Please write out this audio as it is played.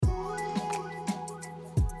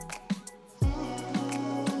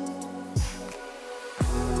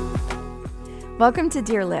Welcome to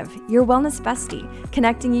Dear Liv, your wellness bestie,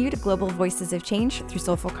 connecting you to global voices of change through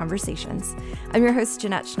soulful conversations. I'm your host,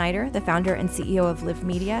 Jeanette Schneider, the founder and CEO of Liv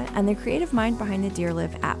Media and the creative mind behind the Dear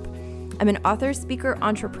Liv app. I'm an author, speaker,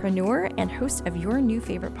 entrepreneur, and host of your new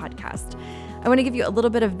favorite podcast. I want to give you a little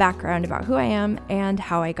bit of background about who I am and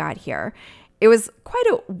how I got here. It was quite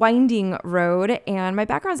a winding road, and my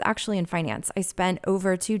background is actually in finance. I spent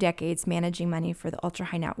over 2 decades managing money for the ultra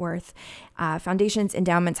high net worth, foundations,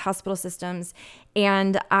 endowments, hospital systems,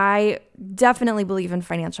 and I definitely believe in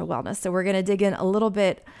financial wellness. So we're going to dig in a little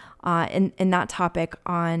bit in that topic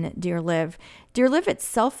on Dear Liv. Dear Liv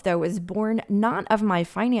itself, though, was born not of my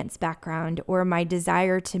finance background or my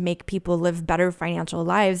desire to make people live better financial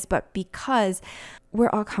lives, but because we're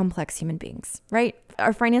all complex human beings, right?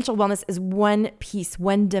 Our financial wellness is one piece,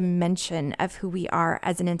 one dimension of who we are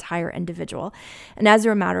as an entire individual. And as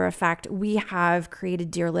a matter of fact, we have created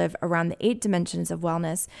Dear Liv around the 8 dimensions of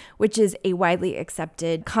wellness, which is a widely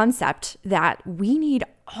accepted concept that we need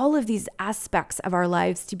all of these aspects of our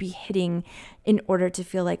lives to be hitting in order to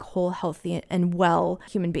feel like whole, healthy, and well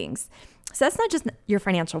human beings. So that's not just your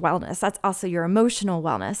financial wellness, that's also your emotional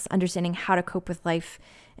wellness, understanding how to cope with life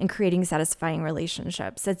and creating satisfying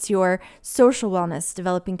relationships. It's your social wellness,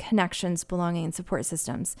 developing connections, belonging, and support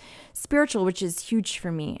systems. Spiritual, which is huge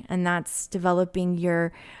for me, and that's developing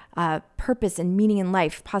your purpose and meaning in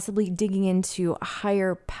life, possibly digging into a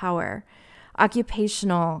higher power.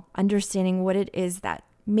 Occupational, understanding what it is that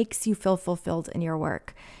makes you feel fulfilled in your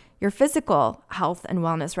work. Your physical health and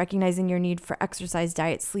wellness, recognizing your need for exercise,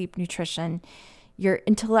 diet, sleep, nutrition. Your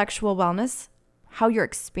intellectual wellness, how you're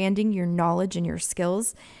expanding your knowledge and your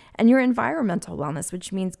skills. And your environmental wellness,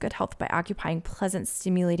 which means good health by occupying pleasant,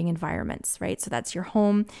 stimulating environments, right? So that's your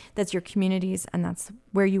home, that's your communities, and that's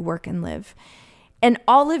where you work and live. And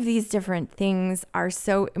all of these different things are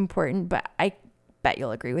so important, but I bet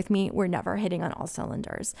you'll agree with me, we're never hitting on all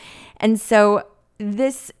cylinders. And so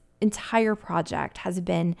this entire project has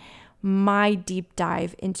been my deep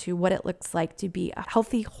dive into what it looks like to be a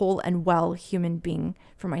healthy, whole, and well human being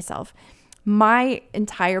for myself. My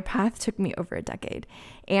entire path took me over a decade,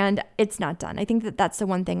 and it's not done. I think that that's the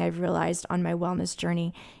one thing I've realized on my wellness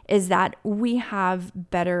journey is that we have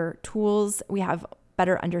better tools, we have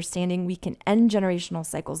better understanding. We can end generational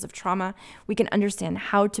cycles of trauma. We can understand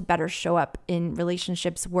how to better show up in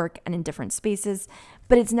relationships, work, and in different spaces,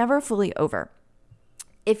 but it's never fully over.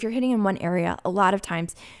 If you're hitting in one area, a lot of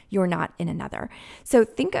times you're not in another. So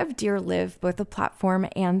think of Dear Liv, both the platform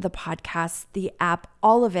and the podcast, the app,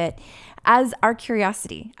 all of it as our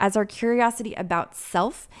curiosity about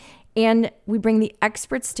self. And we bring the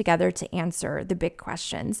experts together to answer the big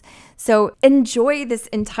questions. So enjoy this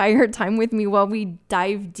entire time with me while we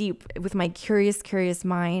dive deep with my curious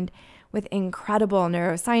mind with incredible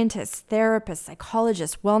neuroscientists, therapists,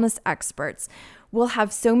 psychologists, wellness experts. We'll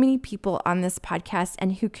have so many people on this podcast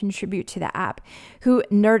and who contribute to the app, who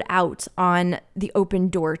nerd out on the open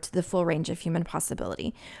door to the full range of human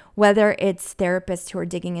possibility. Whether it's therapists who are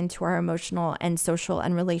digging into our emotional and social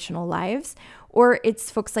and relational lives, or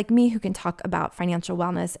it's folks like me who can talk about financial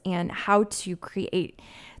wellness and how to create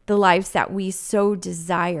the lives that we so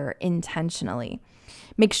desire intentionally.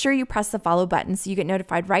 Make sure you press the follow button so you get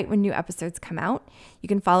notified right when new episodes come out. You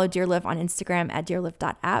can follow Dear Liv on Instagram at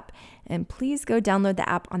dearliv.app. And please go download the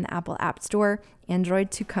app on the Apple App Store.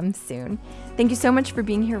 Android to come soon. Thank you so much for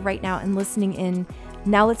being here right now and listening in.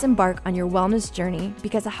 Now let's embark on your wellness journey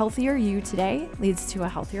because a healthier you today leads to a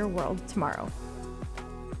healthier world tomorrow.